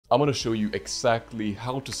I'm going to show you exactly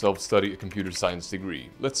how to self-study a computer science degree.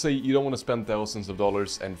 Let's say you don't want to spend thousands of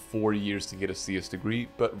dollars and 4 years to get a CS degree,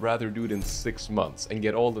 but rather do it in 6 months and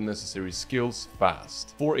get all the necessary skills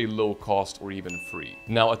fast, for a low cost or even free.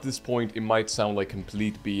 Now at this point it might sound like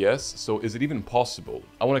complete BS, so is it even possible?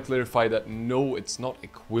 I want to clarify that no, it's not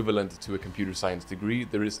equivalent to a computer science degree.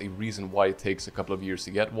 There is a reason why it takes a couple of years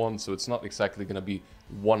to get one, so it's not exactly going to be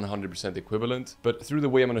 100% equivalent. But through the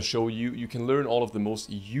way I'm going to show you, you can learn all of the most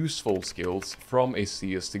useful skills from a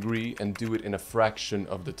CS degree and do it in a fraction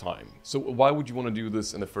of the time. So why would you want to do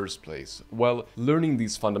this in the first place? Well, learning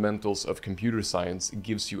these fundamentals of computer science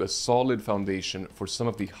gives you a solid foundation for some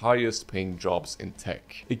of the highest paying jobs in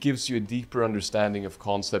tech. It gives you a deeper understanding of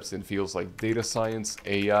concepts in fields like data science,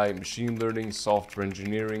 AI, machine learning, software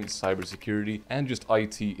engineering, cybersecurity, and just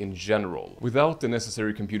IT in general. Without the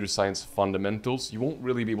necessary computer science fundamentals, you won't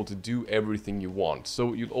really be able to do everything you want,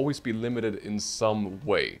 so you'll always be limited in some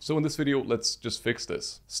way. So in this video, let's just fix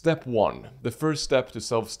this. Step 1. The first step to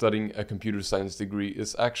self-studying a computer science degree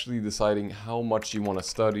is actually deciding how much you want to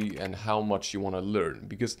study and how much you want to learn,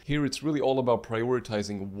 because here it's really all about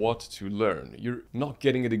prioritizing what to learn. You're not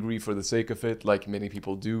getting a degree for the sake of it like many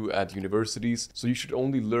people do at universities, so you should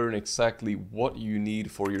only learn exactly what you need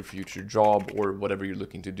for your future job or whatever you're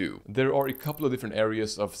looking to do. There are a couple of different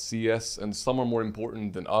areas of CS and some are more important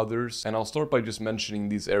than others, and I'll start by just mentioning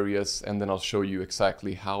these areas and then I'll show you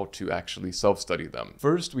exactly how to actually self-study them.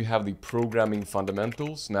 First, we have the programming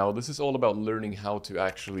fundamentals. Now this is all about learning how to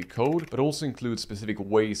actually code, but also includes specific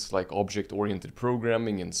ways like object-oriented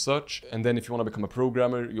programming and such. And then if you want to become a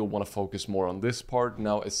programmer, you'll want to focus more on this part.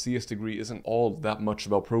 Now a CS degree isn't all that much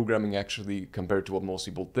about programming actually compared to what most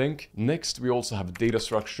people think. Next, we also have data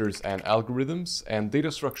structures and algorithms, and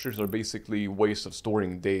data structures are basically ways of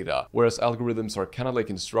storing data, whereas algorithms are kind of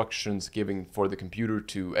like instructions given for the computer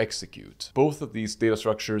to execute. Both of these data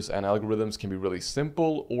structures and algorithms can be really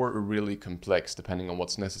simple or really complex depending on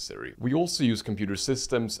what's necessary. We also use computer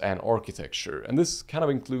systems and architecture, and this kind of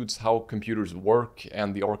includes how computers work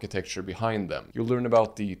and the architecture behind them. You'll learn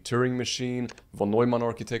about the Turing machine, von Neumann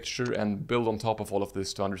architecture, and build on top of all of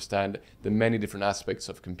this to understand the many different aspects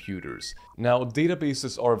of computers. Now,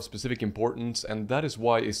 databases are of specific importance, and that is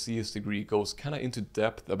why a CS degree goes kind of into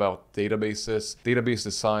depth about databases, database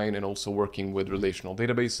design, and also working with relational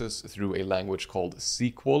databases through a language called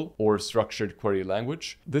SQL, or structured query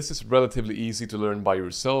language. This is relatively easy to learn by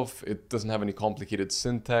yourself. It doesn't have any complicated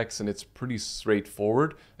syntax and it's pretty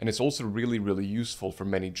straightforward, and it's also really useful for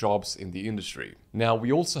many jobs in the industry. Now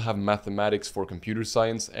we also have mathematics for computer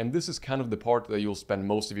science, and this is kind of the part that you'll spend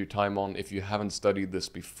most of your time on if you haven't studied this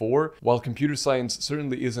before. While computer science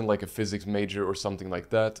certainly isn't like a physics major or something like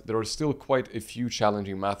that, there are still quite a few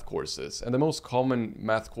challenging math courses, and the most common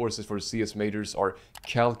math courses for CS majors are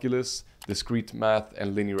calculus, discrete math,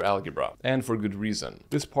 and linear algebra, and for good reason.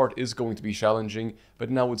 This part is going to be challenging,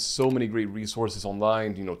 but now with so many great resources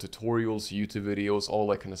online, tutorials, YouTube videos, all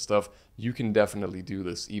that kind of stuff, you can definitely do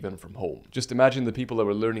this even from home. Just imagine the people that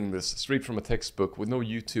were learning this straight from a textbook with no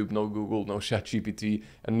YouTube, no Google, no ChatGPT,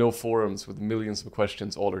 and no forums with millions of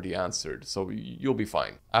questions already answered, so you'll be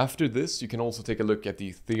fine. After this, you can also take a look at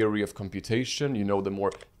the theory of computation, the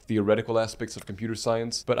more theoretical aspects of computer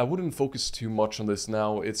science, but I wouldn't focus too much on this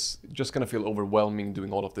now. It's just gonna feel overwhelming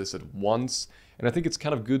doing all of this at once, and I think it's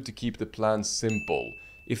kind of good to keep the plan simple.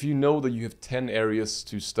 If you know that you have 10 areas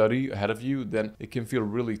to study ahead of you, then it can feel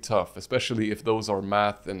really tough, especially if those are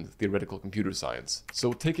math and theoretical computer science.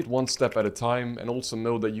 So take it one step at a time, and also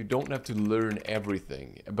know that you don't have to learn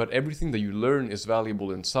everything, but everything that you learn is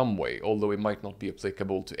valuable in some way, although it might not be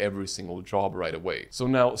applicable to every single job right away. So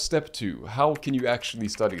now, step 2, how can you actually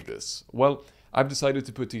study this? Well, I've decided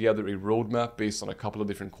to put together a roadmap based on a couple of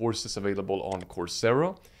different courses available on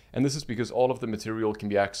Coursera. And this is because all of the material can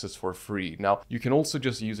be accessed for free. Now, you can also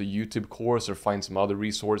just use a YouTube course or find some other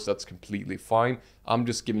resource, that's completely fine. I'm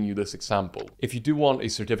just giving you this example. If you do want a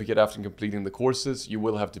certificate after completing the courses, you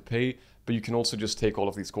will have to pay, but you can also just take all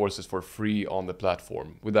of these courses for free on the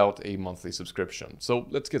platform without a monthly subscription. So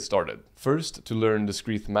let's get started. First, to learn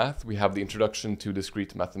discrete math, we have the Introduction to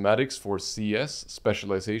Discrete Mathematics for CS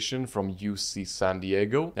specialization from UC San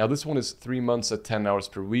Diego. Now this one is 3 months at 10 hours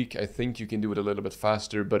per week. I think you can do it a little bit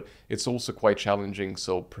faster, but it's also quite challenging,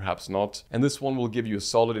 so perhaps not. And this one will give you a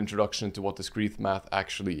solid introduction to what discrete math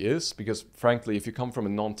actually is, because frankly, if you come from a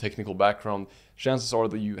non-technical background, chances are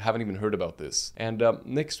that you haven't even heard about this. And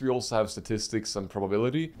next we also have statistics and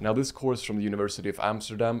probability. Now this course from the University of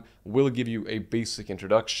Amsterdam will give you a basic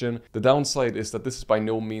introduction. The downside is that this is by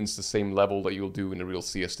no means the same level that you'll do in a real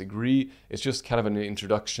CS degree. It's just kind of an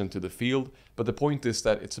introduction to the field. But the point is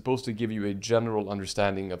that it's supposed to give you a general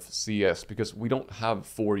understanding of CS, because we don't have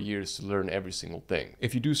 4 years to learn every single thing.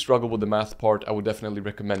 If you do struggle with the math part, I would definitely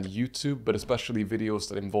recommend YouTube, but especially videos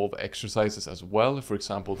that involve exercises as well, for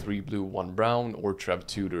example 3 Blue 1 Brown or Trev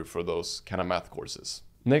Tutor for those kind of math courses.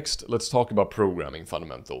 Next, let's talk about programming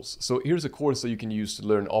fundamentals. So here's a course that you can use to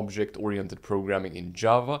learn object-oriented programming in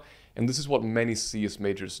Java, and this is what many CS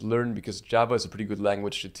majors learn because Java is a pretty good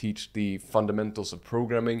language to teach the fundamentals of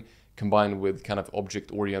programming combined with kind of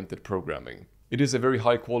object-oriented programming. It is a very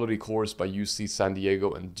high-quality course by UC San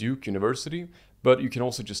Diego and Duke University, but you can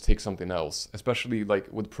also just take something else. Especially like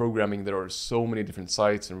with programming, there are so many different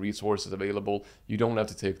sites and resources available, you don't have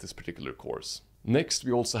to take this particular course. Next,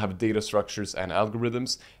 we also have data structures and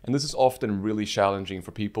algorithms, and this is often really challenging for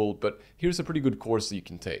people, but here's a pretty good course that you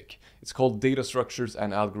can take. It's called Data Structures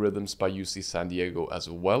and Algorithms by UC San Diego as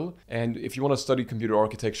well, and if you want to study computer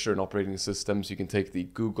architecture and operating systems, you can take the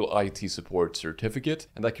Google IT Support Certificate,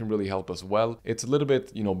 and that can really help as well. It's a little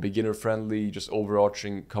bit, beginner friendly, just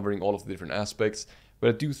overarching, covering all of the different aspects.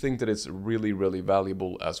 But I do think that it's really, really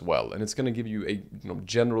valuable as well. And it's going to give you a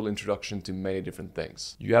general introduction to many different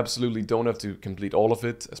things. You absolutely don't have to complete all of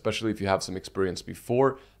it, especially if you have some experience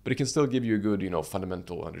before, but it can still give you a good,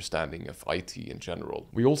 fundamental understanding of IT in general.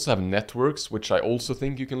 We also have networks, which I also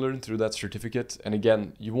think you can learn through that certificate. And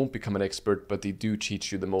again, you won't become an expert, but they do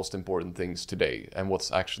teach you the most important things today and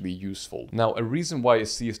what's actually useful. Now, a reason why a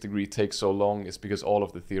CS degree takes so long is because all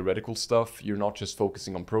of the theoretical stuff, you're not just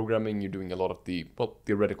focusing on programming, you're doing a lot of the,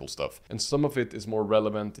 theoretical stuff. And some of it is more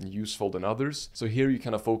relevant and useful than others. So here you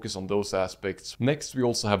kind of focus on those aspects. Next, we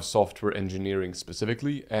also have software engineering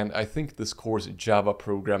specifically. And I think this course, Java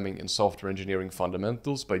Programming and Software Engineering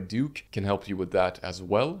Fundamentals by Duke, can help you with that as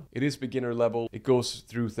well. It is beginner level. It goes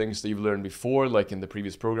through things that you've learned before, like in the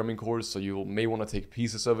previous programming course, so you may want to take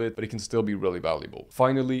pieces of it, but it can still be really valuable.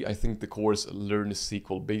 Finally, I think the course Learn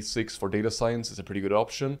SQL Basics for Data Science is a pretty good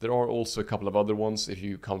option. There are also a couple of other ones if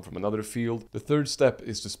you come from another field. The third step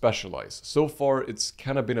is to specialize. So far, it's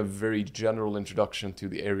kind of been a very general introduction to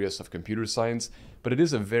the areas of computer science, but it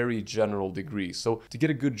is a very general degree. So to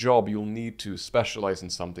get a good job, you'll need to specialize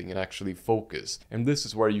in something and actually focus. And this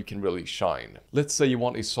is where you can really shine. Let's say you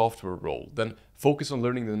want a software role, then focus on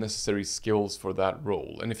learning the necessary skills for that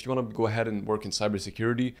role. And if you want to go ahead and work in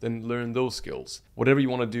cybersecurity, then learn those skills. Whatever you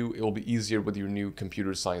want to do, it will be easier with your new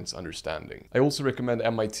computer science understanding. I also recommend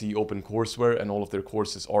MIT OpenCourseWare, and all of their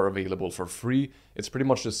courses are available for free. It's pretty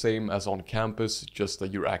much the same as on campus, just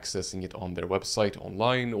that you're accessing it on their website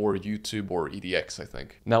online or YouTube or EDX, I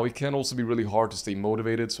think. Now, it can also be really hard to stay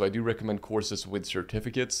motivated, so I do recommend courses with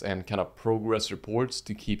certificates and kind of progress reports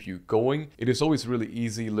to keep you going. It is always really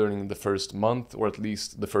easy learning the first month, or at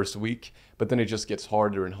least the first week, but then it just gets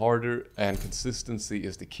harder and harder, and consistency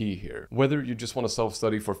is the key here. Whether you just want to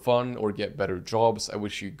self-study for fun or get better jobs, I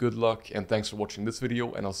wish you good luck, and thanks for watching this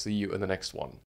video, and I'll see you in the next one.